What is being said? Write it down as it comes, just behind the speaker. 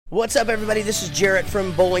What's up, everybody? This is Jarrett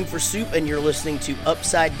from Bowling for Soup, and you're listening to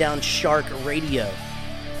Upside Down Shark Radio.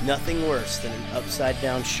 Nothing worse than an upside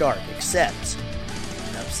down shark, except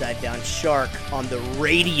an upside down shark on the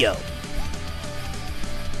radio.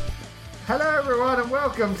 Hello, everyone, and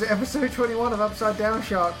welcome to episode 21 of Upside Down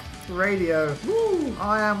Shark Radio. Woo!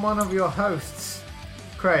 I am one of your hosts,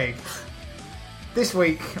 Craig. This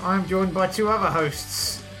week, I'm joined by two other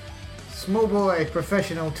hosts, small boy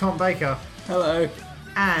professional Tom Baker. Hello.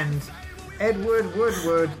 And Edward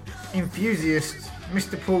Woodward enthusiast,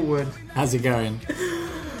 Mr. Paulwood. How's it going?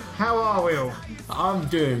 How are we all? I'm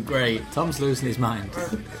doing great. Tom's losing his mind.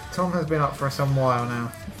 Tom has been up for some while now.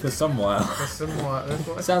 For some while.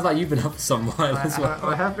 Sounds like you've been up for some while as well.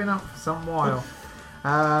 I have been up for some while.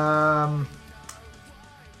 How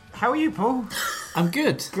are you, Paul? I'm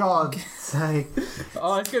good. God's sake.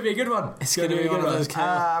 Oh, it's going to be a good one. It's going to be one of those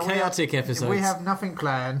chaotic episodes. We have nothing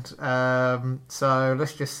planned, so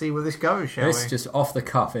let's just see where this goes, shall we? It's just off the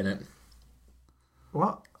cuff, innit?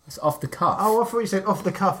 What? It's off the cuff. Oh, I thought you said off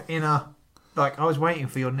the cuff in a... Like, I was waiting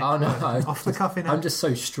for your next word. No. Off the cuff in a... I'm just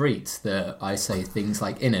so street that I say things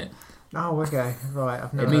like in it. Oh, okay. Right,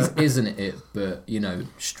 I've never... It means isn't it, but, you know,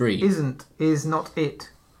 street. Is not it.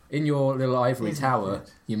 In your little ivory tower,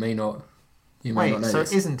 you may not... Wait, so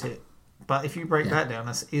isn't it? But if you break that down,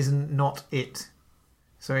 that's isn't not it.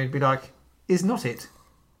 So it'd be like, is not it?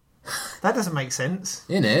 That doesn't make sense.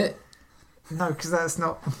 In it? No, because that's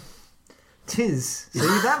not... Tis. See,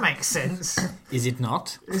 that makes sense. Is it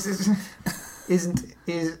not? Is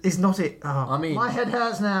not it? Oh, I mean... My head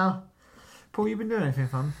hurts now. Paul, you been doing anything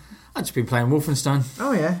fun? I've just been playing Wolfenstein.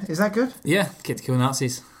 Oh, yeah. Is that good? Yeah, get to kill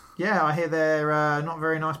Nazis. Yeah, I hear they're not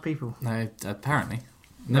very nice people. No, apparently.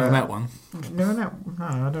 Never met one. Never met? No,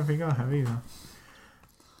 I don't think I have either.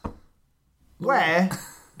 Where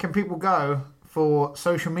can people go for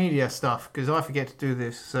social media stuff? Because I forget to do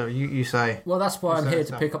this, so you say. Well, that's why I'm here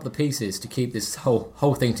to pick up the pieces to keep this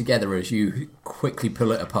whole thing together as you quickly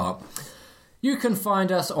pull it apart. You can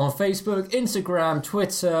find us on Facebook, Instagram,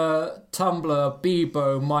 Twitter, Tumblr,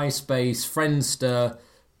 Bebo, MySpace, Friendster,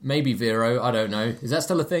 maybe Vero, I don't know. Is that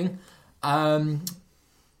still a thing?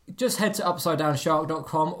 Just head to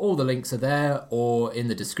upsidedownshark.com. All the links are there or in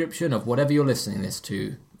the description of whatever you're listening this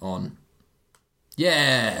to on.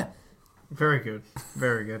 Yeah! Very good.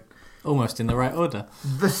 Very good. Almost in the right order.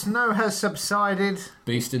 The snow has subsided.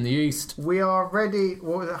 Beast in the east. We are ready.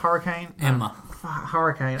 What was it? Hurricane? Emma.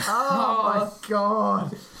 Hurricane. Oh my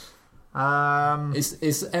god.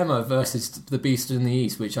 It's Emma versus the Beast in the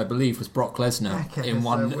East, which I believe was Brock Lesnar in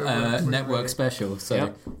one network special.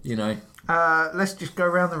 So, you know. Let's just go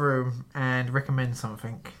around the room and recommend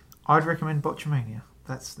something. I'd recommend Botchamania.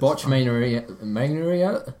 That's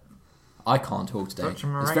Botchamania? I can't talk today.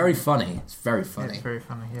 It's very funny. It's very funny. Yeah, it's very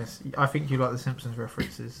funny, yes. I think you like the Simpsons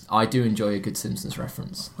references. I do enjoy a good Simpsons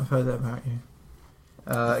reference. I've heard that about you.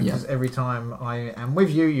 Because every time I am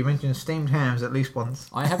with you, you mention steamed hams at least once.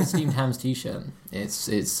 I have a steamed hams t-shirt.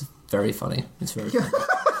 It's very funny. It's very funny.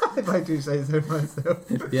 If I do say so myself.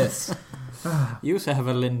 Yes. You also have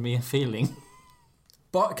a lend me a feeling.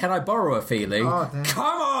 But can I borrow a feeling? Oh,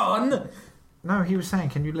 come on! No, he was saying,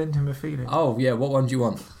 can you lend him a feeling? Oh, yeah, what one do you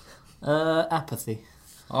want? Apathy.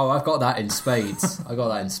 Oh, I've got that in spades.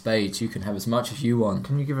 You can have as much as you want.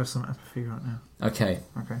 Can you give us some apathy right now? Okay.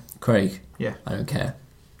 Okay. Craig. Yeah. I don't care.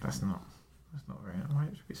 That's not very... Why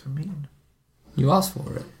would you be so mean? You asked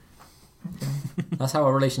for it. Okay. That's how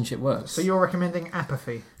a relationship works. So you're recommending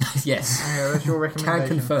apathy? Yes. Yeah, that's your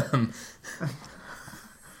recommendation. Can confirm.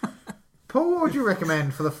 Paul, what would you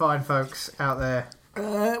recommend for the fine folks out there?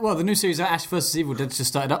 Well, the new series of Ash vs. Evil Dead just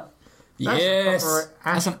started up. Yes.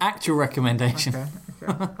 That's an actual recommendation. Okay.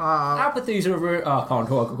 Apathy's a real... Oh, I can't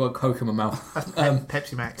talk. I've got Coke in my mouth. That's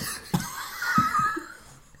Pepsi Max.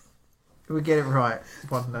 We get it right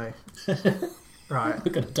one day. Right.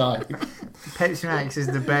 We're going to die. Pepsi Max is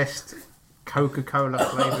the best Coca-Cola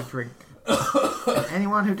flavoured drink. And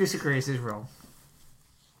anyone who disagrees is wrong.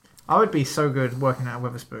 I would be so good working out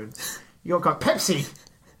Wetherspoons. You got Pepsi!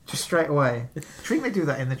 Just straight away. Shouldn't they do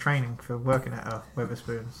that in the training for working at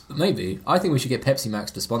Wetherspoons? Maybe. I think we should get Pepsi Max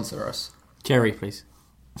to sponsor us. Cherry, please.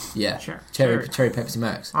 Yeah. Cherry Pepsi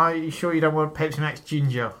Max. Are you sure you don't want Pepsi Max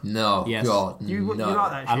Ginger? No. Yes. God, you like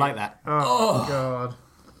that shit? I like that. Oh. God.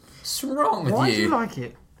 What's wrong with you? Why do you like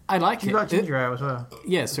it? I like it. You like ginger ale as well?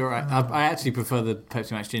 Yes, all right. I actually prefer the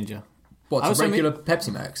Pepsi Max Ginger. What, to regular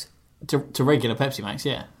Pepsi Max? To regular Pepsi Max,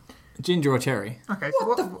 yeah. Ginger or cherry? Okay,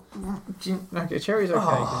 so okay, cherry's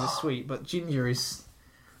okay because it's sweet, but ginger is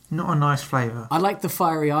not a nice flavour. I like the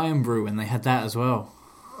fiery Iron Brew when they had that as well.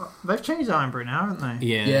 They've changed Iron Brew now, haven't they?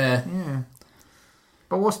 Yeah. Yeah. Yeah.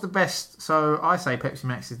 But what's the best? So I say Pepsi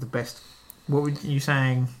Max is the best. What were you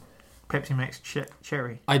saying? Pepsi Max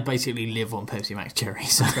Cherry. I basically live on Pepsi Max Cherry.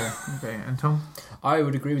 So. Okay. And Tom? I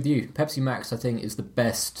would agree with you. Pepsi Max, I think, is the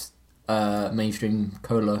best mainstream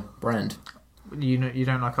cola brand. You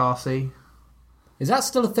don't like RC? Is that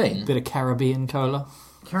still a thing? Bit of Caribbean cola.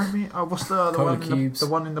 Caribbean? Oh, what's the Cola one? cubes. The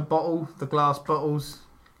one in the bottle, the glass bottles.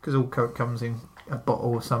 Because all Coke comes in a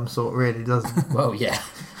bottle of some sort, really, doesn't it? Well, yeah.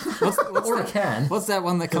 Or a can. What's that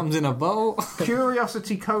one that comes in a bowl?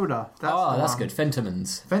 Curiosity Cola. That's good.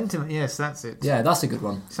 Fentimans. Fentimans, yes, that's it. Yeah, that's a good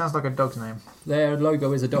one. Sounds like a dog's name. Their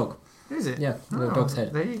logo is a dog. Is it? Yeah, a dog's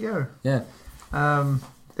head. There you go. Yeah.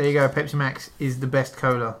 There you go. Pepsi Max is the best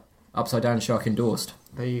cola. Upside Down Shark endorsed.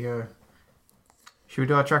 There you go. Should we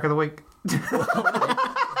do our track of the week?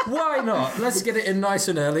 Why not? Let's get it in nice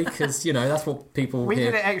and early, because, that's what people We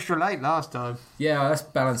hear. did it extra late last time. Yeah, let's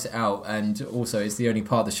balance it out. And also, it's the only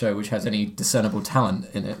part of the show which has any discernible talent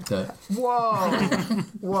in it.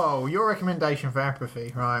 Whoa, your recommendation for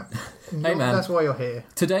apathy, right? Hey, man. That's why you're here.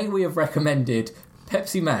 Today we have recommended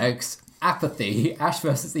Pepsi Max, Apathy, Ash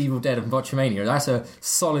vs. Evil Dead, and Botchamania. That's a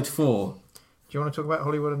solid 4. Do you want to talk about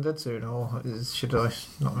Hollywood Undead soon, or should I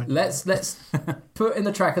not? Let's put in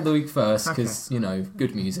the track of the week first, because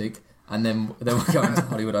good music, and then we'll go into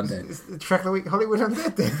Hollywood Undead. Is the track of the week Hollywood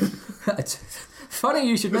Undead then? Funny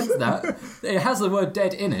you should mention that. It has the word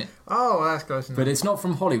 "dead" in it, Oh, that's close enough. but it's not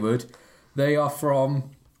from Hollywood. They are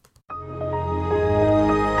from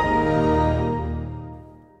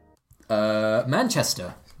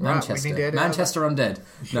Manchester. Right, Manchester. we need to edit Manchester Undead.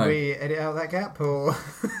 Should we edit out that gap, or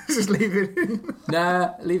just leave it in?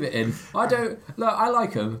 Nah, leave it in. I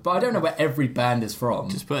like them, but I don't know where every band is from.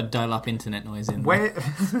 Just put a dial-up internet noise in. Where?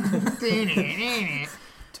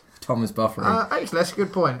 Tom is buffering. Actually, that's a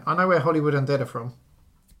good point. I know where Hollywood Undead are from.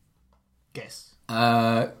 Guess.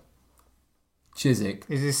 Chiswick.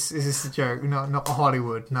 Is this a joke? Not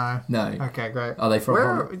Hollywood. No. No. Okay, great. Are they from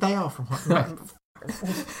Hollywood? They are from Hollywood.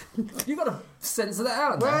 You got to censor that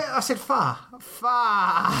out now. Where? I said far.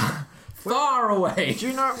 Far away. Do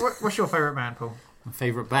you know what's your favourite band, Paul? My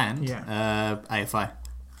favourite band? Yeah. AFI.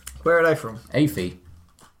 Where are they from? AFI.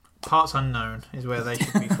 Parts unknown is where they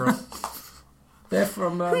should be from. They're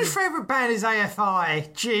from... Whose favourite band is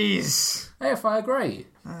AFI? Jeez. AFI are great.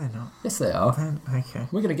 No, they're not. Yes, they are. Okay.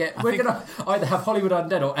 We're gonna either have Hollywood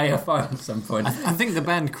Undead or AFI at some point. I think the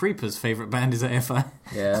band Creeper's favourite band is AFI.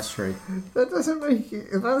 Yeah, that's true. That doesn't make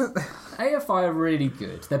it... AFI are really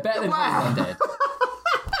good. They're better than Hollywood Undead.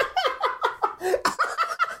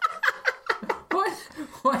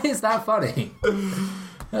 Why is that funny?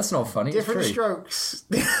 That's not funny. Different it's true. strokes.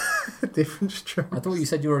 Different strokes. I thought you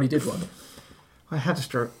said you already did one. I had a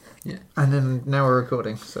stroke. Yeah. And then now we're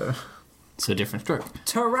recording, so... It's a different stroke.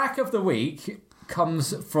 Tarak of the week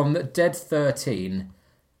comes from Dead 13,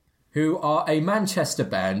 who are a Manchester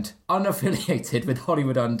band unaffiliated with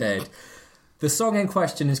Hollywood Undead. The song in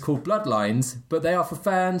question is called Bloodlines, but they are for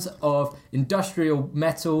fans of industrial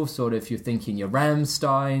metal, sort of, if you're thinking your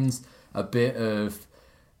Rammsteins, a bit of,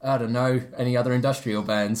 I don't know, any other industrial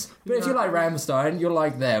bands. But if you like Rammstein, you'll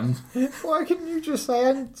like them. Why couldn't you just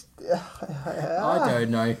say... I don't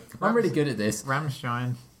know. I'm really good at this.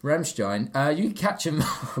 Rammstein. You can catch them.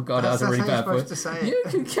 Oh god, that was a That's really how bad you're point. supposed to say it. You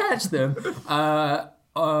can catch them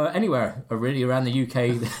anywhere, really around the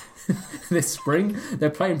UK this spring. They're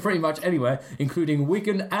playing pretty much anywhere, including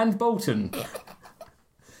Wigan and Bolton,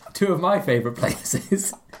 two of my favourite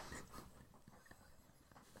places.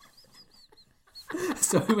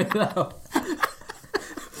 So without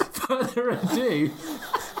further ado,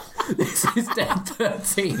 this is Dead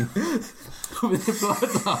 13 with the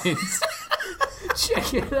Bloodlines.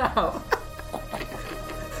 Check it out.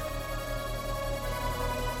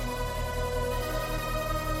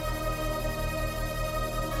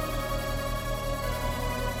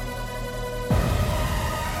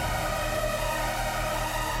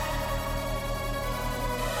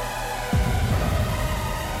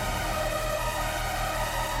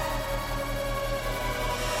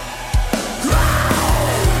 Wow!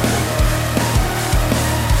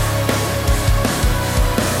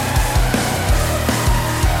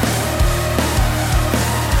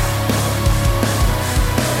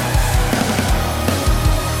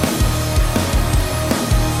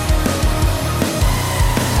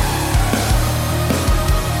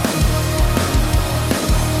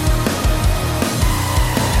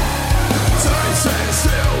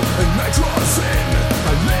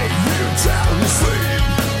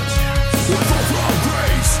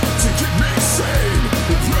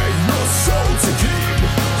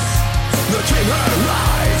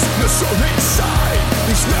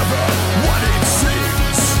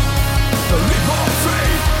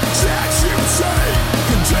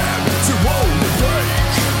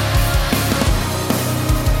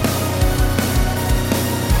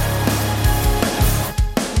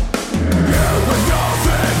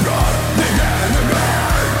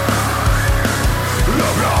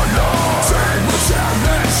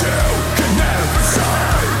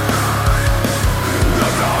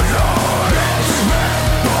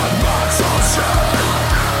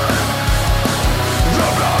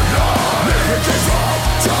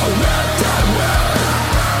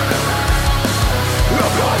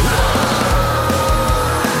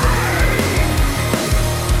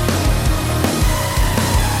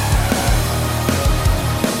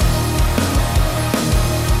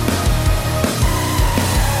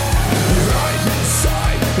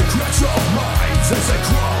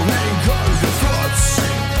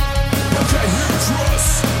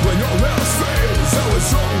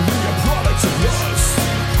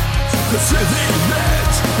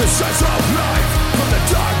 The sense of life from the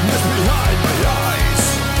darkness behind my eyes.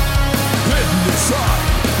 Hidden inside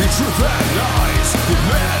the truth and lies that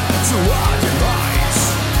led to our demise.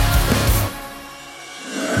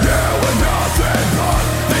 You were nothing but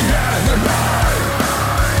the enemy.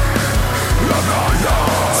 Love not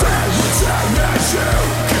love, say that you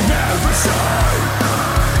can never say.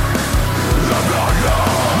 Love not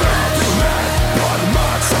love, nothing meant but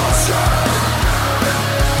much of shame.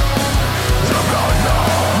 Love not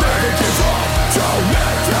love, never give up, don't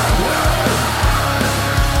let them win.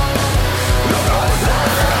 Love not love.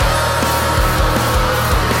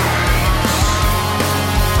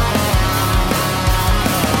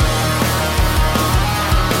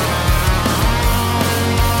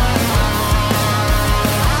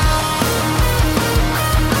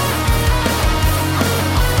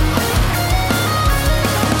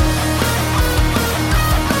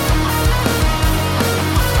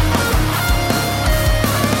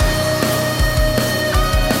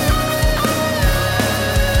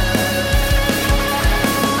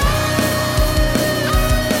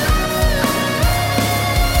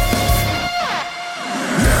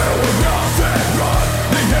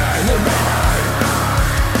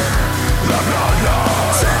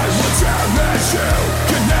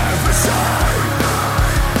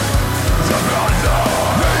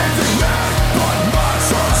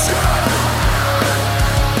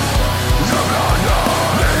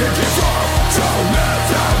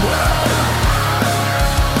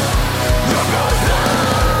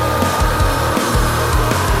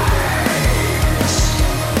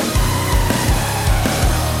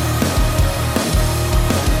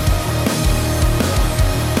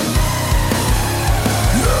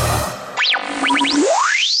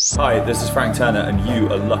 Hi, this is Frank Turner, and you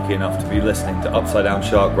are lucky enough to be listening to Upside Down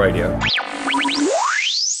Shark Radio.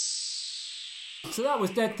 So that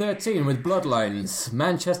was Dead 13 with Bloodlines,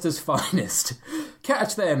 Manchester's finest.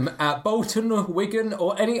 Catch them at Bolton, Wigan,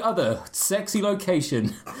 or any other sexy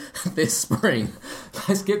location this spring.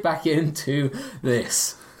 Let's get back into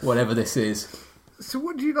this, whatever this is. So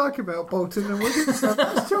what do you like about Bolton and Wigan?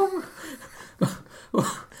 Tom?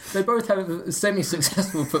 They both have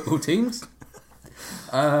semi-successful football teams.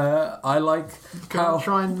 I like how...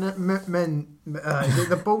 Try and is it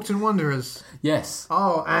the Bolton Wanderers? Yes.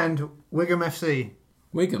 Oh, and Wigan FC.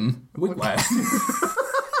 Wigan? Wigwag.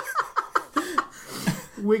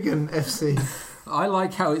 Wigan FC. I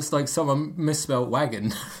like how it's like someone misspelled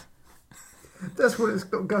wagon. That's what it's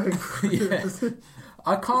got going for you. Yeah.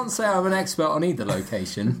 I can't say I'm an expert on either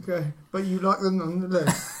location. Okay, but you like them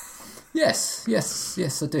nonetheless. Yes,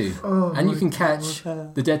 I do. Oh, and you can catch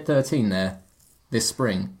the Dead 13 there this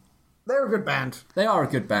spring. They're a good band. They are a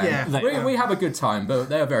good band. Yeah. We have a good time, but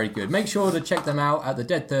they're very good. Make sure to check them out at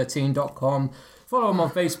thedead13.com. Follow them on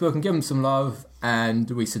Facebook and give them some love,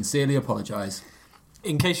 and we sincerely apologise.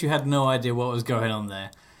 In case you had no idea what was going on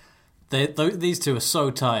there, these two are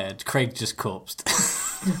so tired, Craig just corpsed.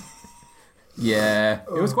 Yeah,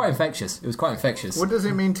 it was quite infectious. What does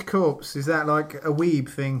it mean to corpse? Is that like a weeb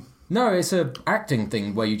thing? No, it's a acting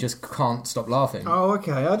thing where you just can't stop laughing. Oh,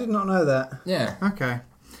 okay. I did not know that. Yeah. Okay.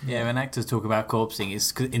 Yeah, when actors talk about corpsing,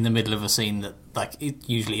 it's in the middle of a scene that, like, it's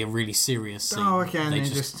usually a really serious scene. Oh, okay. And they they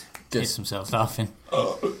just piss themselves laughing.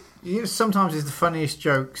 Sometimes it's the funniest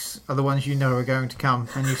jokes are the ones you know are going to come,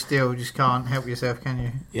 and you still just can't help yourself, can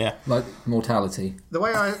you? Yeah. Like mortality. The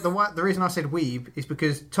reason I said weeb is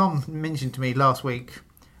because Tom mentioned to me last week,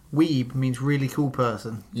 weeb means really cool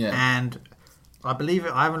person. Yeah. And I believe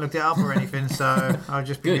it. I haven't looked it up or anything, so I'll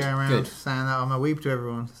just be going around saying that I'm a weeb to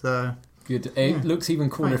everyone. So good. It looks even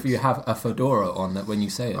cooler if you have a fedora on that when you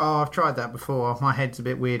say it. Oh, I've tried that before. My head's a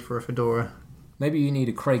bit weird for a fedora. Maybe you need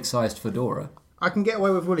a Craig-sized fedora. I can get away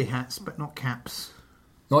with woolly hats, but not caps.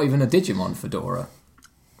 Not even a Digimon fedora.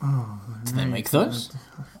 Oh, do they make those?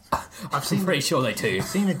 I'm pretty sure they do. I've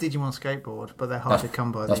seen a Digimon skateboard, but they're hard to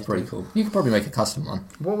come by. That's pretty cool. You could probably make a custom one.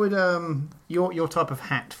 What would your type of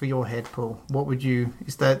hat for your head, Paul? What would you?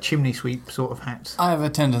 Is that chimney sweep sort of hat? I have a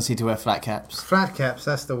tendency to wear flat caps. Flat caps,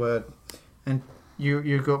 that's the word. And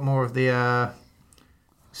you've got more of the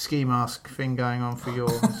ski mask thing going on for your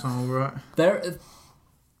song, right?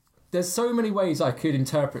 There's so many ways I could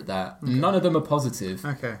interpret that. Okay. None of them are positive.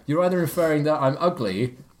 Okay. You're either inferring that I'm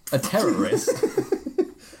ugly, a terrorist,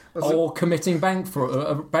 or committing bank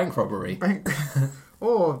robbery.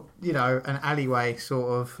 Or, an alleyway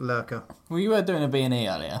sort of lurker. Well, you were doing a B&E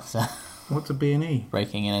earlier, so... What's a B&E?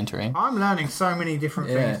 Breaking and entering. I'm learning so many different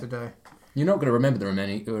things today. You're not going to remember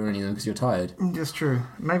any of them because you're tired. That's true.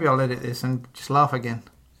 Maybe I'll edit this and just laugh again.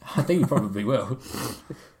 I think you probably will.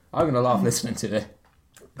 I'm going to laugh listening to it.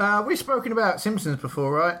 We've spoken about Simpsons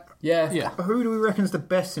before, right? Yeah. Yeah. Who do we reckon's the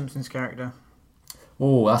best Simpsons character?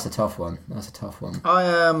 Oh, that's a tough one.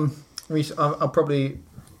 I'll probably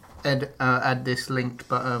add this linked,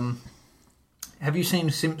 but have you seen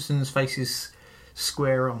Simpsons faces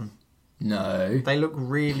square on? No. They look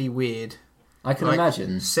really weird. I can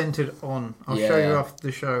imagine. Centered on. I'll show you after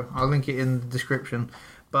the show. I'll link it in the description.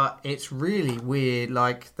 But it's really weird.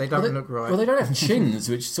 Like, they don't look right. Well, they don't have chins,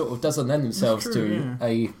 which sort of doesn't lend themselves to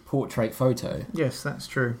a portrait photo. Yes, that's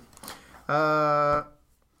true. Yeah,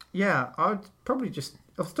 I'd probably just,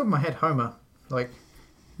 off the top of my head, Homer. Like,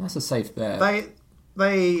 That's a safe bet.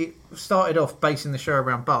 They started off basing the show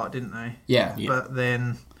around Bart, didn't they? Yeah. But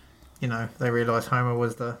then, they realised Homer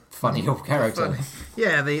was the Funny old character.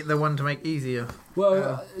 Yeah, the one to make easier.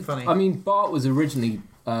 Well, funny. I mean, Bart was originally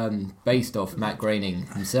based off Matt Groening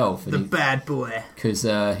himself. The bad boy. Because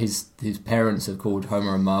his parents are called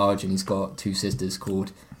Homer and Marge, and he's got two sisters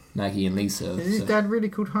called Maggie and Lisa. Is his dad really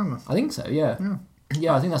called Homer? I think so, yeah.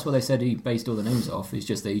 Yeah, I think that's what they said he based all the names off. It's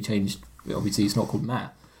just that he changed... Obviously, it's not called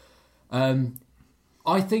Matt.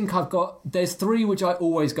 I think there's three which I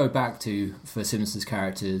always go back to for Simpsons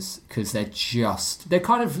characters, because they're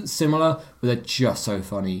kind of similar, but they're just so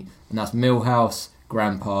funny. And that's Milhouse,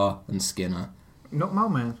 Grandpa, and Skinner. Not Mole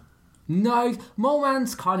Man. No, Mole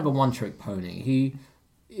Man's kind of a one-trick pony.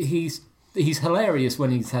 He's hilarious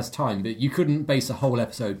when he has time, but you couldn't base a whole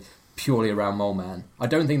episode purely around Mole Man. I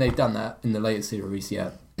don't think they've done that in the latest series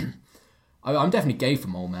yet. I'm definitely gay for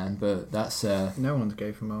Mole Man, but that's... No one's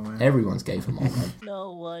gay for Mole Man. Everyone's gay for Mole Man.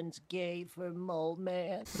 No one's gay for Mole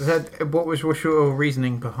Man. What's your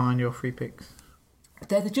reasoning behind your free picks?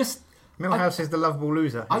 They're just... Milhouse is the lovable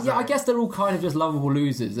loser. I guess they're all kind of just lovable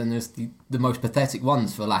losers, and there's the most pathetic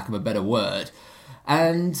ones, for lack of a better word.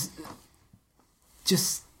 And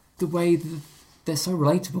just the way that they're so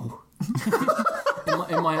relatable.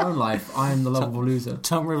 in my own life, I am the lovable loser.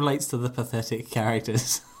 Tom relates to the pathetic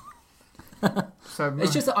characters. So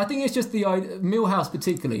It's just, I think it's just the Milhouse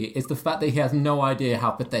particularly is the fact that he has no idea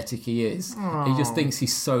how pathetic he is. Aww. He just thinks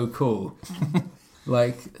he's so cool.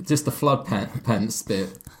 Like just the flood pants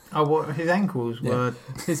bit. Oh, what his ankles were?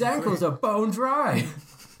 His ankles are bone dry.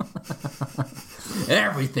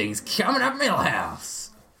 Everything's coming up Milhouse.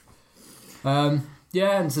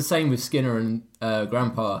 Yeah, and it's the same with Skinner and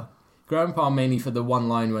Grandpa. Grandpa mainly for the one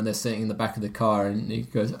line when they're sitting in the back of the car and he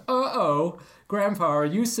goes, "Uh-oh, Grandpa, are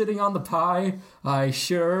you sitting on the pie? I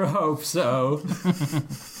sure hope so."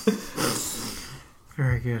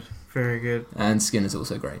 Very good, very good. And Skinner's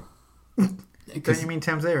also great. Don't you mean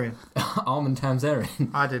Tamzarian? Armand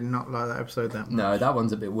Tamzarian. I did not like that episode that much. No, that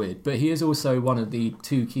one's a bit weird. But he is also one of the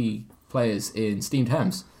two key players in Steamed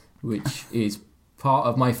Hams, which is part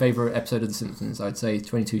of my favourite episode of The Simpsons. I'd say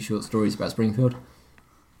 22 short stories about Springfield.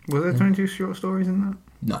 Was there 22 short stories in that?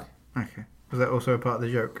 No. Okay. Was that also a part of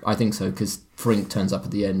the joke? I think so, because Frink turns up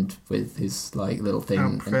at the end with his little thing.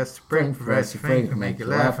 Oh, Professor Frink, Professor Frink, will make you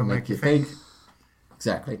laugh and make you think.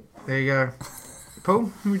 Exactly. There you go. Paul,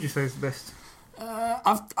 who would you say is the best?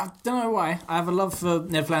 I don't know why. I have a love for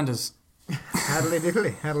Ned Flanders. Haddly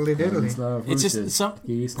diddly, haddly Hens diddly. love It's just roosters, some-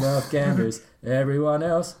 geese love ganders, everyone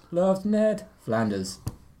else loves Ned Flanders.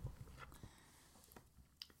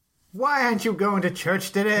 Why aren't you going to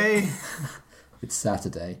church today? It's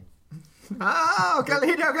Saturday. Oh,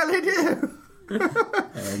 Galido.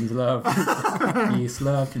 Hens love, geese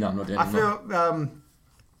love... No, I'm not doing it I feel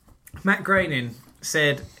Matt Groening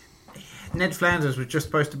said Ned Flanders was just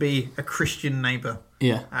supposed to be a Christian neighbour.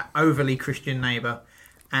 Yeah. An overly Christian neighbour.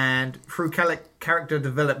 And through character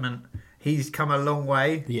development, he's come a long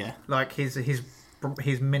way. Yeah. Like his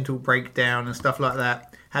mental breakdown and stuff like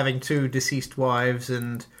that. Having two deceased wives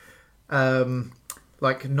and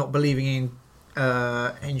like not believing in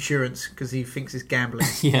insurance because he thinks it's gambling.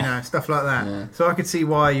 Yeah. Stuff like that. Yeah. So I could see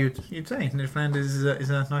why you'd say Ned Flanders is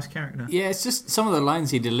a nice character. Yeah, it's just some of the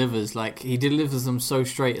lines he delivers. Like he delivers them so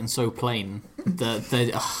straight and so plain that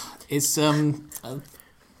it's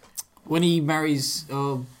when he marries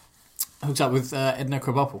or hooks up with Edna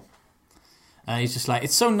Krabappel. He's just like,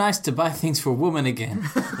 it's so nice to buy things for a woman again.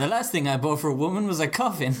 The last thing I bought for a woman was a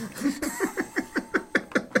coffin.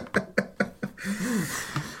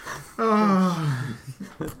 Oh,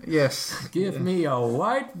 yes. Give me a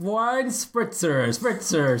white wine spritzer.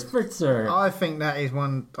 I think that is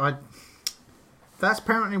one. That's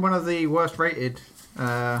apparently one of the worst rated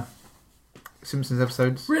Simpsons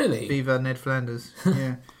episodes. Really? Viva Ned Flanders.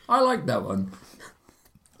 Yeah. I like that one.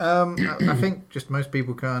 I think just most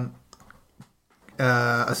people can't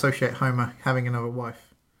associate Homer having another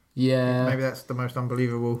wife. Yeah. Maybe that's the most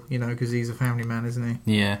unbelievable, because he's a family man, isn't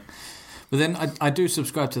he? Yeah. But then I do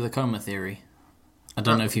subscribe to the coma theory. I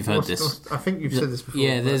don't know if you've heard this. I think you've said this before.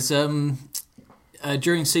 Yeah, there's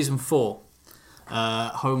during season 4,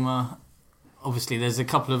 Homer. Obviously, there's a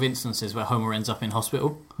couple of instances where Homer ends up in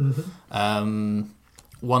hospital.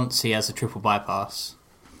 Once he has a triple bypass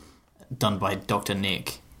done by Dr.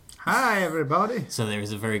 Nick. Hi, everybody. So there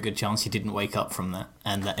is a very good chance he didn't wake up from that,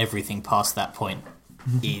 and that everything past that point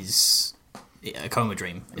is a coma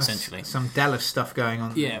dream, essentially. Some Dallas stuff going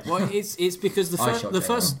on. Yeah, well, it's because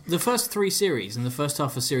the first 3 series and the first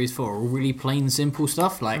half of series 4 are really plain, simple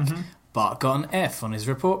stuff, like Bart got an F on his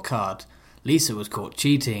report card, Lisa was caught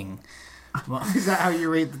cheating. Is that how you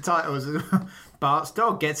read the titles? Bart's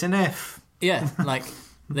dog gets an F. Yeah, like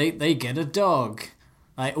they get a dog.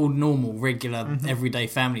 Like all normal, regular, everyday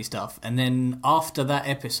family stuff. And then after that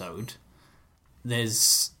episode,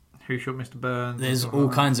 there's Who Shot Mr. Burns? There's all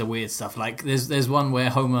kinds of weird stuff. Like there's one where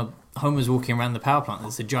Homer's walking around the power plant.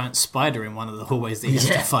 There's a giant spider in one of the hallways that he has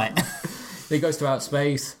to fight. He goes to outer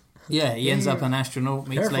space. Yeah, he ends up an astronaut,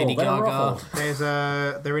 meets Careful, Lady better Gaga.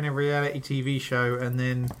 ruffle. They're in a reality TV show, and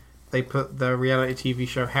then they put the reality TV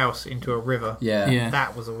show house into a river. Yeah.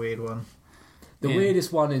 That was a weird one. The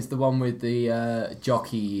weirdest one is the one with the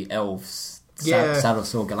jockey elves,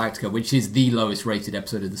 Salazar Galactica, which is the lowest rated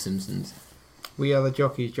episode of The Simpsons. We are the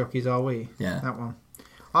jockeys, jockeys are we. Yeah. That one.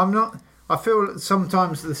 I feel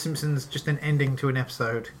sometimes The Simpsons, just an ending to an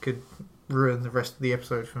episode, could ruin the rest of the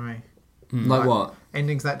episode for me. Like what?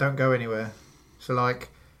 Endings that don't go anywhere. So, like,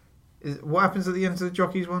 what happens at the end of the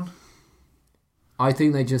jockeys one? I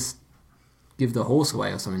think they just give the horse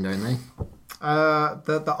away or something, don't they?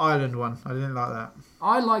 The island one. I didn't like that.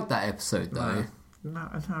 I like that episode, though. No,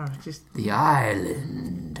 just... The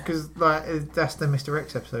island. Because, like, that's the Mr.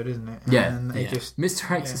 X episode, isn't it? Yeah. And they just...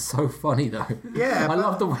 Mr. X is so funny, though. Yeah, I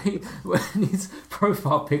love the way when his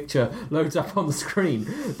profile picture loads up on the screen,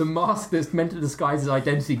 the mask that's meant to disguise his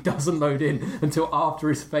identity doesn't load in until after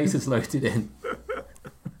his face is loaded in.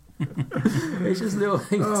 It's just little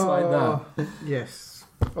things like that. Yes.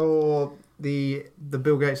 Or the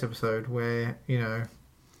Bill Gates episode where,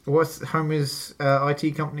 what's Homer's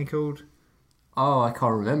IT company called? Oh, I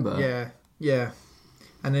can't remember. Yeah.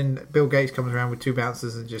 And then Bill Gates comes around with 2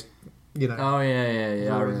 bouncers and just, Oh, yeah.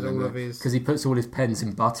 I remember. Because he puts all his pens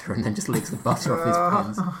in butter and then just licks the butter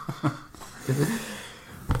off his pens.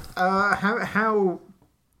 How...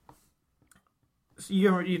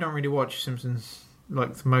 You don't really watch Simpsons,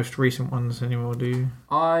 like the most recent ones anymore, do you?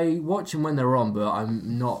 I watch them when they're on, but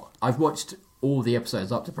I'm not... I've watched all the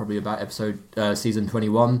episodes up to probably about season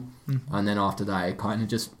 21, and then after that it kind of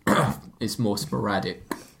just... it's more sporadic.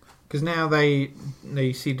 Because now they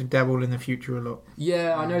seem to dabble in the future a lot.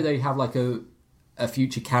 Yeah, I know they have like a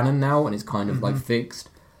future canon now, and it's kind of like fixed,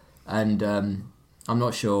 and I'm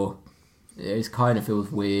not sure. It kind of feels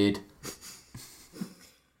weird.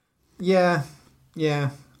 Yeah.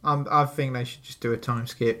 I think they should just do a time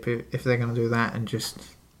skip if they're going to do that and just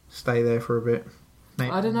stay there for a bit. Maybe.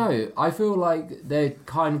 I don't know. I feel like they're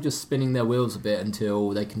kind of just spinning their wheels a bit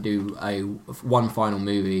until they can do one final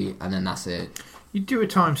movie, and then that's it. You do a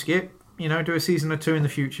time skip, do a season or 2 in the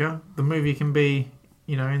future. The movie can be,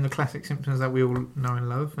 in the classic Simpsons that we all know and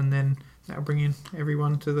love, and then that'll bring in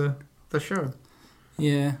everyone to the show.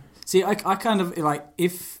 Yeah. See, I kind of like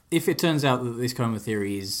if it turns out that this coma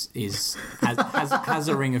theory has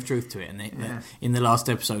a ring of truth to it, and in the last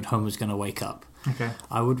episode Homer's going to wake up. Okay.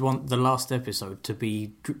 I would want the last episode to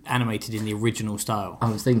be animated in the original style. I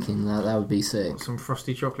was thinking that would be sick. Some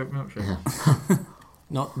frosty chocolate milkshake. Yeah.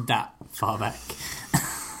 Not that far back.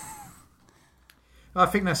 I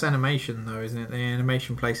think that's animation, though, isn't it? The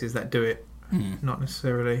animation places that do it, not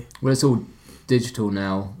necessarily. Well, it's all digital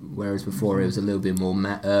now, whereas before it was a little bit more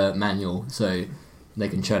manual, so they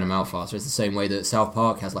can churn them out faster. It's the same way that South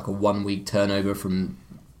Park has like a 1-week turnover from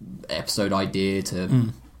episode idea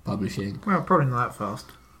to publishing. Well, probably not that fast.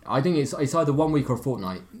 I think it's either 1 week or a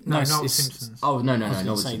fortnight. No, not it's Simpsons. Oh, no, not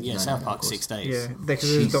Simpsons. Yeah, South Park 6 days. Yeah,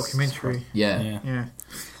 because there's a documentary. Yeah.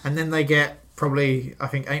 And then they get probably, I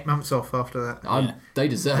think, 8 months off after that. They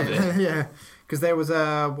deserve it. Yeah, because there was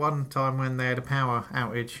one time when they had a power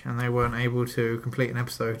outage and they weren't able to complete an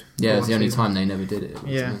episode. Yeah, it's the only time they never did it.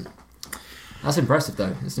 Yeah. That's impressive,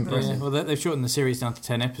 though. It's impressive. Yeah, well, they've shortened the series down to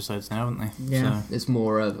 10 episodes now, haven't they? Yeah. So. It's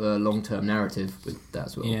more of a long-term narrative with that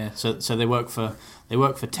as well. Yeah, so they work for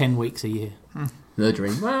 10 weeks a year. The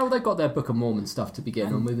dream. Well, they've got their Book of Mormon stuff to be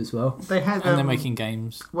getting on with as well. They had, and they're making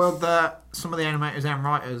games. Well, some of the animators and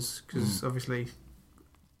writers, because obviously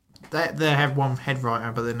they have one head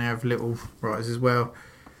writer, but then they have little writers as well.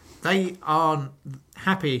 They aren't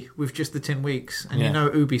happy with just the 10 weeks. And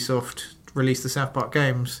Ubisoft released the South Park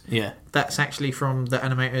games, that's actually from the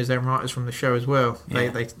animators and writers from the show as well.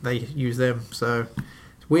 They use them. So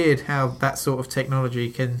it's weird how that sort of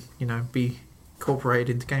technology can, be incorporated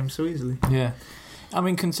into games so easily. Yeah. I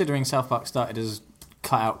mean, considering South Park started as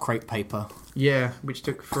cut-out crepe paper. Yeah, which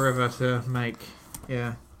took forever to make.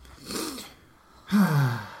 Yeah.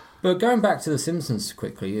 But going back to The Simpsons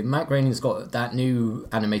quickly, Matt Groening's got that new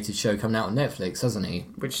animated show coming out on Netflix, hasn't he?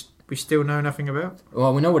 Which we still know nothing about?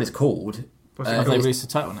 Well, we know what it's called. What's it Have called? they released the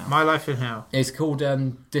title now? My Life in Hell. It's called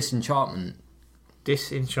Disenchantment.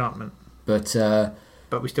 Disenchantment.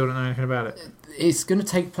 But we still don't know anything about it. It's going to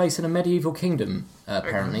take place in a medieval kingdom,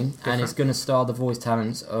 apparently, Different. and it's going to star the voice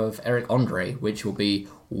talents of Eric Andre, which will be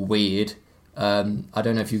weird. I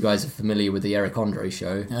don't know if you guys are familiar with the Eric Andre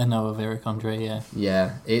show. I know of Eric Andre, yeah.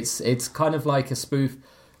 Yeah, it's kind of like a spoof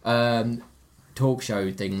talk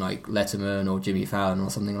show thing like Letterman or Jimmy Fallon or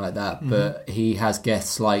something like that, but he has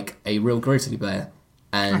guests like a real grizzly bear.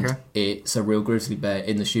 And it's a real grizzly bear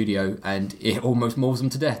in the studio, and it almost mauls them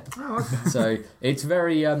to death. Oh, okay. So it's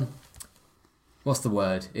very, what's the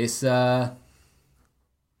word? It's very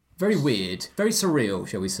weird, very surreal,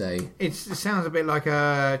 shall we say? It sounds a bit like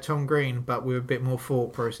Tom Green, but with a bit more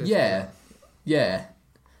thought process. Yeah.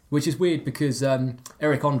 Which is weird because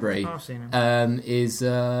Eric Andre I've seen him. is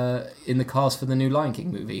in the cast for the new Lion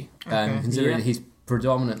King movie. Considering he's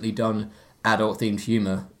predominantly done adult-themed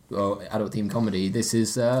humour, or adult-themed comedy, this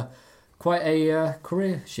is quite a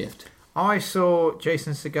career shift. I saw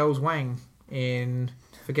Jason Segel's Wang in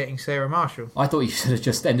Forgetting Sarah Marshall. I thought you should have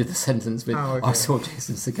just ended the sentence with, I saw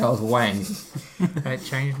Jason Segel's Wang. It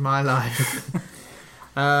changed my life.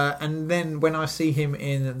 And then when I see him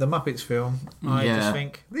in the Muppets film, I just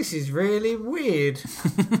think, this is really weird.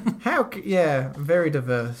 Very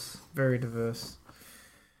diverse. Very diverse.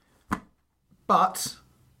 But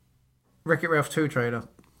Wreck-It Ralph 2 trailer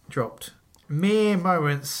dropped mere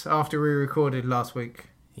moments after we recorded last week.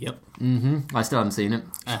 Yep. I still haven't seen it.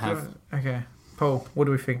 I have. Okay. Paul, what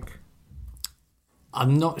do we think?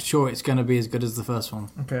 I'm not sure it's going to be as good as the first one.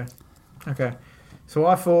 Okay. So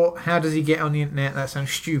I thought, how does he get on the internet? That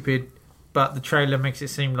sounds stupid, but the trailer makes it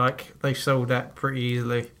seem like they sold that pretty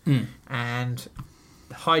easily. And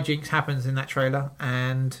hijinks happens in that trailer,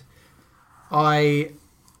 and I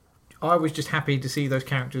was just happy to see those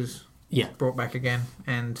characters brought back again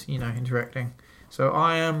and, interacting. So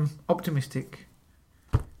I am optimistic.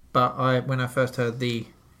 But when I first heard the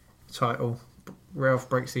title, Ralph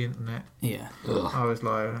Breaks the Internet, I was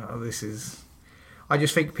like, this is... I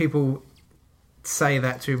just think people say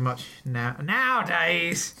that too much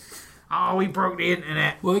nowadays. Oh, we broke the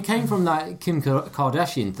internet. Well, it came from that Kim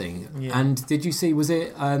Kardashian thing. Yeah. And did you see, was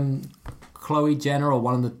it Khloe Jenner or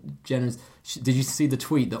one of the Jenners... Did you see the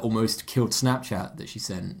tweet that almost killed Snapchat that she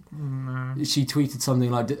sent? No. She tweeted something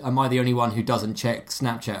like, am I the only one who doesn't check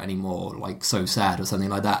Snapchat anymore? Like, so sad or something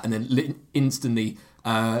like that. And then instantly,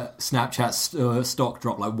 Snapchat's stock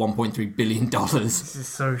dropped like $1.3 billion. This is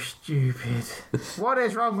so stupid. What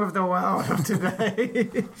is wrong with the world of today?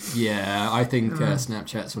 Yeah, I think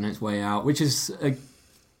Snapchat's on its way out, which is a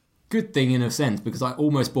good thing in a sense, because I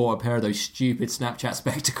almost bought a pair of those stupid Snapchat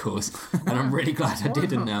spectacles, and I'm really glad I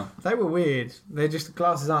didn't now. They were weird. They're just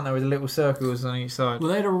glasses, aren't they, with the little circles on each side? Well,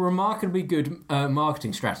 they had a remarkably good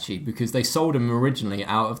marketing strategy, because they sold them originally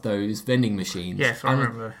out of those vending machines. Yes, I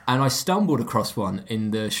remember. And I stumbled across one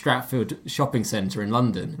in the Stratford shopping centre in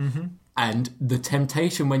London, and the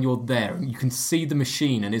temptation when you're there and you can see the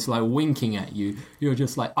machine and it's like winking at you, you're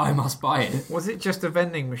just like, I must buy it. Was it just a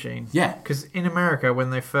vending machine? Yeah. Because in America, when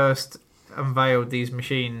they first unveiled these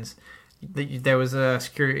machines, there was a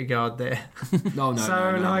security guard there. No.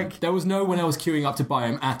 There was no one else queuing up to buy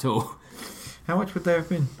them at all. How much would they have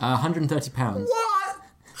been? £130. What?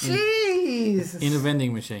 Jeez! In a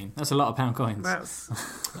vending machine. That's a lot of pound coins.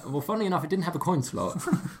 Well, funnily enough, it didn't have a coin slot.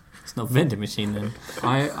 It's not a vending machine then.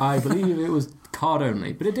 I believe it was card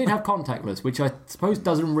only, but it did have contactless, which I suppose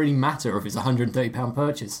doesn't really matter if it's a £130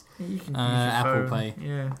 purchase. You can use Apple phone. Pay.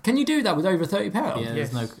 Yeah. Can you do that with over £30? Yeah,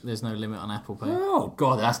 there's no limit on Apple Pay. Oh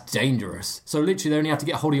god, that's dangerous. So literally, they only have to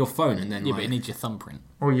get hold of your phone and then. Yeah, but it needs your thumbprint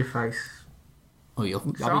Or your face. or your.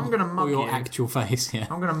 I'm going to mug or your you. actual face. Yeah.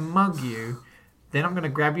 I'm going to mug you. Then I'm going to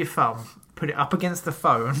grab your thumb, put it up against the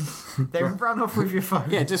phone, then run off with your phone.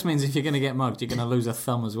 Yeah, it just means if you're going to get mugged, you're going to lose a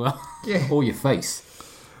thumb as well. Yeah. Or your face.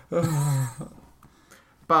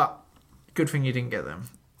 But good thing you didn't get them.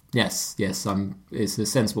 Yes. It's a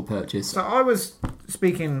sensible purchase. So I was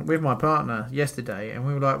speaking with my partner yesterday, and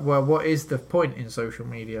we were like, well, what is the point in social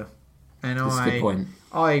media? And That's a good point.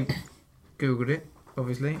 I Googled it,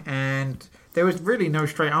 obviously, and there was really no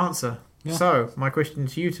straight answer. Yeah. So my question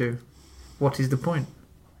to you two, what is the point?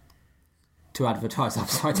 to advertise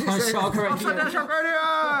Upside Down Shark Radio. Upside Down Shark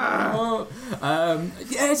Radio!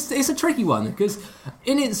 Yeah, it's a tricky one because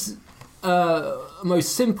in its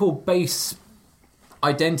most simple base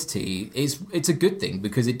identity, it's a good thing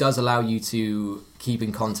because it does allow you to keep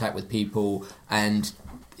in contact with people, and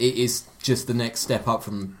it is just the next step up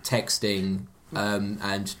from texting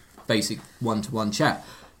and basic one-to-one chat.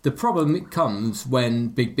 The problem comes when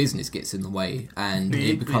big business gets in the way, and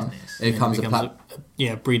it becomes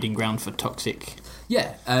a breeding ground for toxic.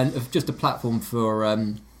 Yeah, and just a platform for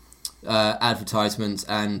advertisements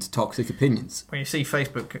and toxic opinions. When you see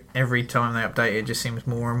Facebook, every time they update it, it just seems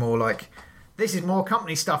more and more like this is more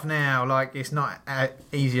company stuff now. Like it's not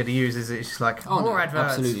easier to use, is it? It's just like more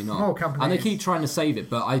adverts, absolutely not. More companies, and they keep trying to save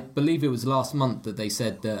it. But I believe it was last month that they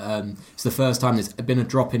said that it's the first time there's been a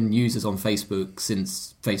drop in users on Facebook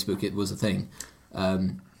since Facebook it was a thing.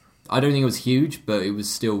 I don't think it was huge, but it was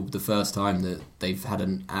still the first time that they've had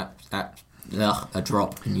an a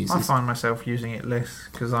drop in users. I find myself using it less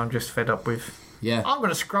because I'm just fed up with. Yeah, I'm going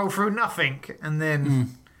to scroll through nothing, and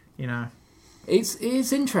then it's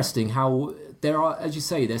interesting how there are, as you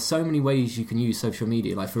say, there's so many ways you can use social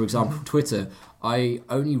media. Like for example, Twitter. I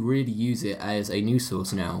only really use it as a news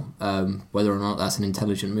source now. Whether or not that's an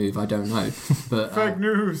intelligent move, I don't know. But fake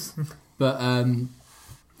news. But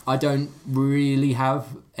I don't really have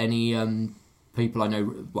any people I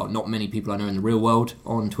know. Well, not many people I know in the real world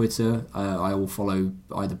on Twitter. I will follow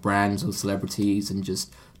either brands or celebrities, and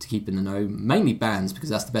just to keep in the know. Mainly bands, because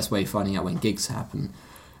that's the best way of finding out when gigs happen.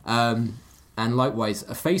 And likewise,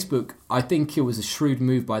 Facebook, I think it was a shrewd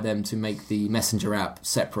move by them to make the Messenger app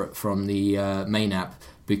separate from the main app,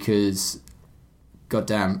 because,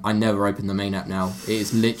 goddamn, I never open the main app now. It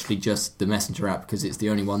is literally just the Messenger app, because it's the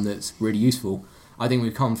only one that's really useful. I think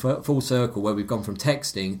we've come full circle where we've gone from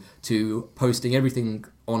texting to posting everything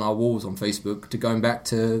on our walls on Facebook to going back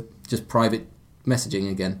to just private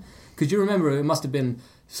messaging again. Because you remember, it must have been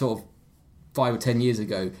sort of 5 or 10 years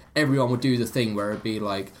ago, everyone would do the thing where it'd be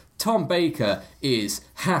like, Tom Baker is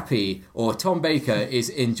happy, or Tom Baker is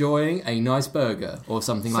enjoying a nice burger, or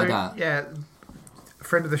something like that. Yeah, a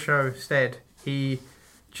friend of the show said he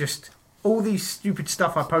just, all these stupid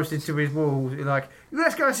stuff I posted to his walls, like,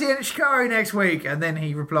 let's go see it at Chicago next week, and then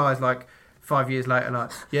he replies like 5 years later,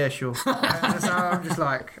 like, yeah, sure. And so I'm just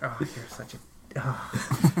like, oh, you're such a... Oh.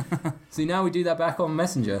 See, now we do that back on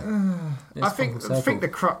Messenger. I think the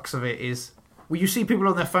crux of it is, well, you see people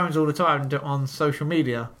on their phones all the time on social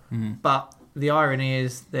media, but the irony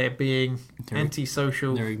is they're being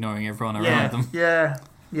antisocial. They're ignoring everyone around them. Yeah,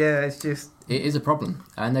 it's just... It is a problem.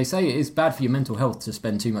 And they say it is bad for your mental health to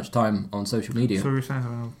spend too much time on social media. So you're saying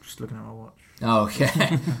I'm just looking at my watch. Oh,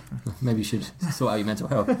 okay. Maybe you should sort out your mental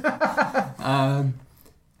health.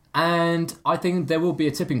 And I think there will be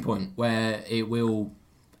a tipping point where it will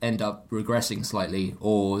end up regressing slightly,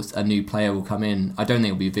 or a new player will come in. I don't think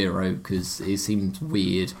it'll be Vero, because it seems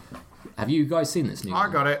weird. Have you guys seen this new one?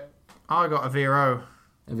 I got it. I got a Vero.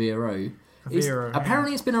 A Vero. Vero,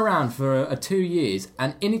 apparently it's been around for 2 years,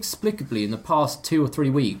 and inexplicably in the past 2 or 3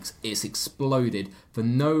 weeks it's exploded for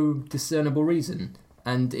no discernible reason,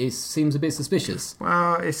 and it seems a bit suspicious.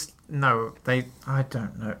 Well, I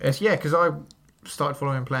don't know. Because I started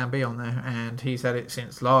following Plan B on there, and he's had it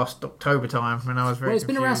since last October time, and I was very confused.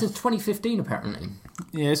 Been around since 2015 apparently.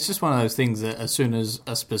 Yeah, it's just one of those things that as soon as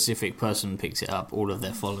a specific person picks it up, all of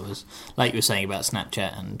their followers, like you were saying about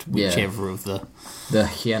Snapchat and whichever of the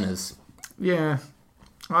hyenas. Yeah,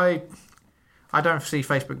 I don't see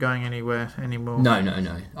Facebook going anywhere anymore. No.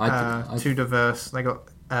 Too diverse. They got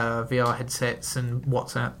VR headsets and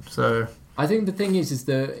WhatsApp. So I think the thing is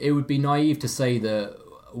that it would be naive to say that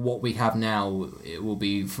what we have now it will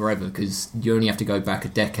be forever, because you only have to go back a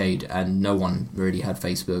decade and no one really had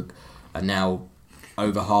Facebook, and now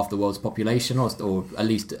over half the world's population, or at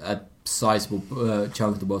least a sizable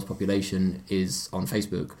chunk of the world's population is on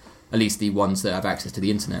Facebook. At least the ones that have access to the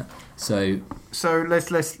internet. So let's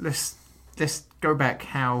go back.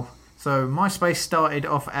 So MySpace started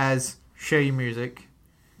off as share your music,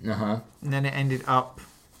 and then it ended up.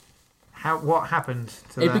 What happened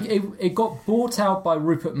to that? It got bought out by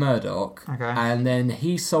Rupert Murdoch, and then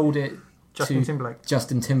he sold it to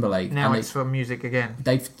Justin Timberlake. Now it's for music again.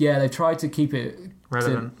 They've tried to keep it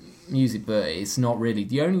relevant to music, but it's not really.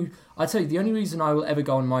 I'd say the only reason I will ever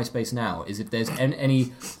go on MySpace now is if there's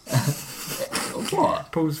any.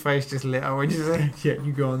 What? Paul's face just lit up when you said, "Yeah,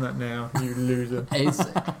 you go on that now, you loser."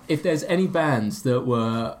 If there's any bands that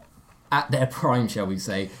were at their prime, shall we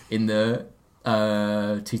say, in the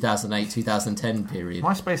 2008-2010 period.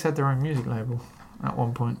 MySpace had their own music label. at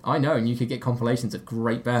one point. I know, and you could get compilations of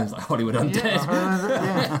great bands like Hollywood Undead.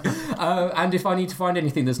 Yeah. And if I need to find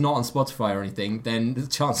anything that's not on Spotify or anything, then the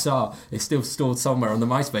chances are it's still stored somewhere on the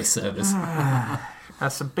MySpace servers.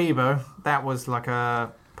 That's a Bebo. That was like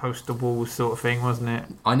a poster wall sort of thing, wasn't it?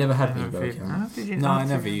 I never had Bebo account. Did you No, not? I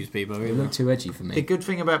never used Bebo It either. looked too edgy for me. The good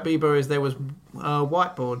thing about Bebo is there was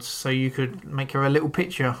whiteboards, so you could make a little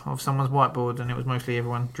picture of someone's whiteboard, and it was mostly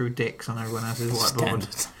everyone drew dicks on everyone else's whiteboard.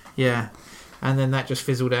 Standard. Yeah, and then that just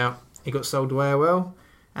fizzled out. It got sold to AOL,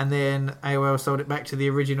 and then AOL sold it back to the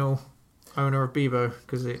original owner of Bebo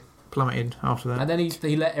because it plummeted after that. And then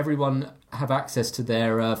he let everyone have access to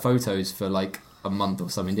their photos for like a month or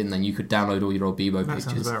something, didn't they? And you could download all your old Bebo That pictures.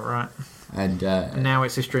 sounds about right. And Now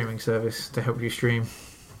it's a streaming service to help you stream.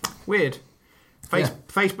 Weird. Yeah.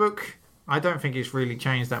 Facebook, I don't think it's really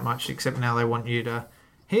changed that much, except now they want you to...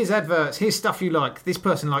 Here's adverts, here's stuff you like. This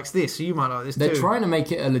person likes this, so you might like this they're too. trying to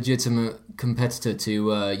make it a legitimate competitor to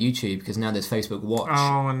YouTube, because now there's Facebook Watch,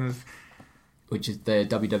 Oh, and there's... which is the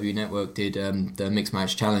WWE Network did the Mixed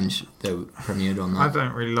Match Challenge that premiered on I that.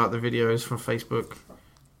 don't really like the videos from Facebook.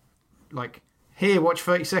 Like, here, watch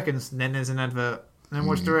 30 seconds, and then there's an advert. Then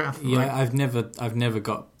watch the rest. Yeah, I've never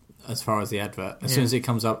got as far as the advert. As soon as it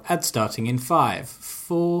comes up, ad starting in 5,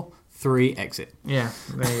 4, 3, exit. Yeah,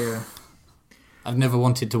 they... I've never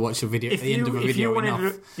wanted to watch a video at the end of a video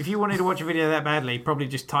enough. If you wanted to watch a video that badly, probably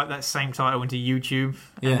just type that same title into YouTube,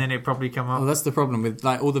 and then it'd probably come up. Well, that's the problem with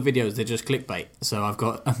like all the videos. They're just clickbait. So I've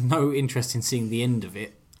got no interest in seeing the end of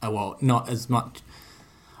it. Well, not as much.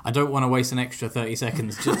 I don't want to waste an extra 30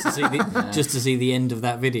 seconds just to see just to see the end of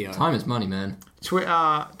that video. Time is money, man.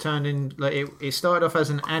 Twitter turned in like it started off as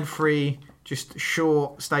an ad-free, just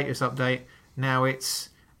short status update. Now it's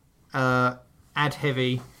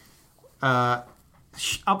ad-heavy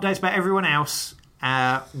updates about everyone else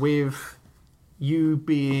with you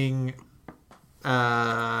being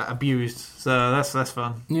abused. So that's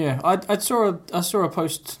fun. Yeah, I saw a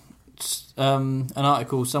post, an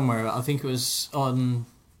article somewhere. I think it was on.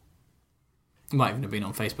 It might even have been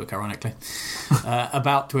on Facebook, ironically,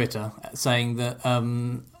 about Twitter, saying that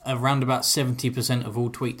around about 70% of all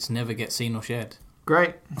tweets never get seen or shared.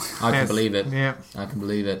 Great. I can believe it. Yeah. I can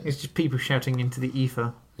believe it. It's just people shouting into the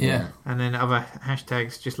ether. Yeah. And then other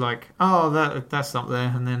hashtags just like, oh, that's up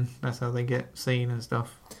there, and then that's how they get seen and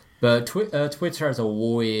stuff. But Twitter has a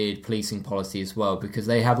weird policing policy as well, because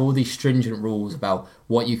they have all these stringent rules about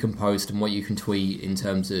what you can post and what you can tweet in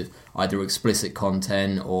terms of either explicit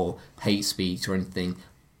content or hate speech or anything.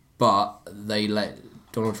 But they let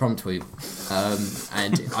Donald Trump tweet.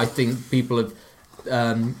 And I think people have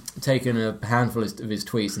taken a handful of his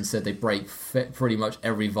tweets and said they break pretty much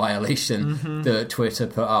every violation that Twitter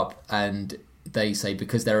put up, and they say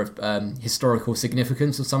because they're of historical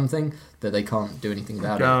significance or something that they can't do anything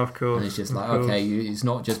about it. Of course. And it's just like, okay, it's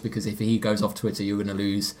not just because if he goes off Twitter you're going to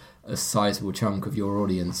lose a sizable chunk of your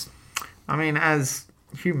audience. I mean, as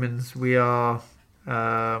humans, we are,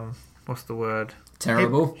 what's the word?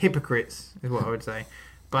 Terrible. Hypocrites is what I would say.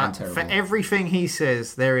 But And terrible. for everything he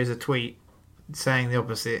says, there is a tweet saying the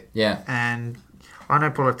opposite. Yeah. And I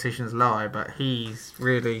know politicians lie, but he's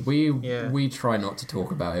really... We try not to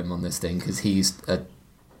talk about him on this thing because he's an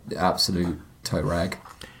absolute toe rag.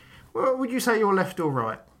 Well, would you say you're left or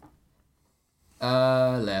right?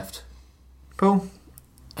 Left. Paul?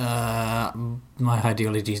 My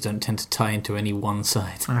ideologies don't tend to tie into any one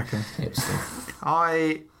side. Okay. Hipster.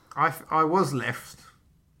 I was left.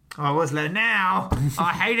 I was left. Now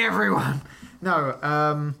I hate everyone.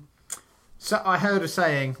 No. So I heard a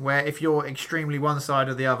saying where if you're extremely one side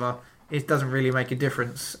or the other, it doesn't really make a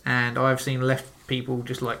difference. And I've seen left people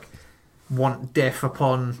just like want death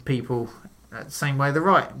upon people. The same way the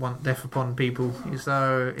right want death upon people.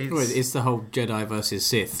 So It's the whole Jedi versus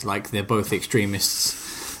Sith. Like they're both extremists.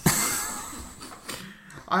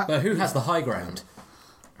 But who has the high ground?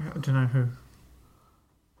 I don't know who.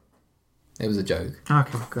 It was a joke.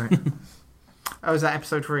 Okay, great. Oh, is that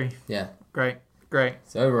episode 3? Yeah. Great.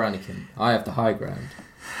 So over Anakin, I have the high ground.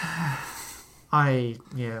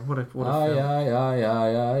 What a film.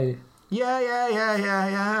 Aye.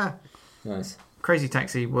 Yeah. Nice. Crazy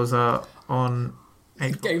Taxi was on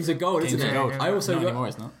Games of Gold, isn't it? Gold. I also Not got. anymore,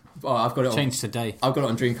 it's not. Oh, I've got it on. Changed today. I've got it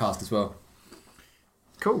on Dreamcast as well.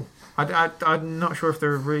 Cool. I'm not sure if the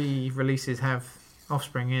re-releases have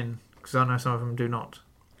Offspring in, because I know some of them do not.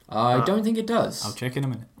 I don't think it does. I'll check in a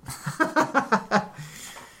minute.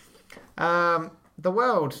 The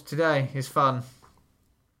world today is fun.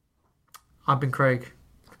 I've been Craig.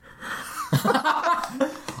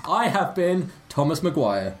 I have been Thomas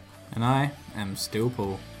Maguire. And I am still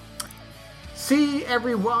Paul. See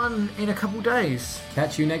everyone in a couple days.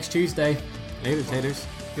 Catch you next Tuesday. Later, taters.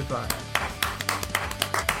 Goodbye.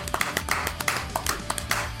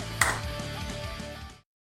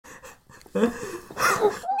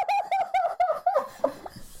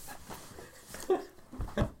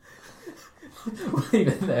 Leave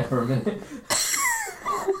it there for a minute.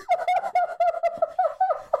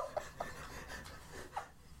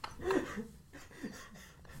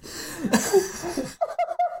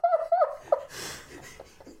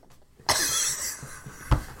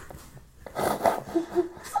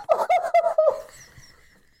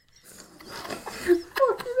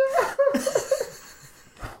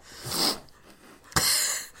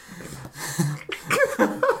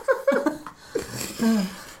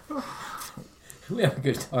 We have a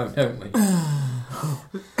good time, don't we?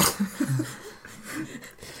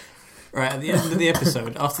 Right, at the end of the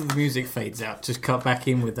episode, after the music fades out, just cut back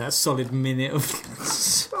in with that solid minute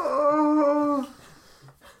of... Oh.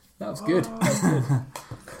 That was good. That was good.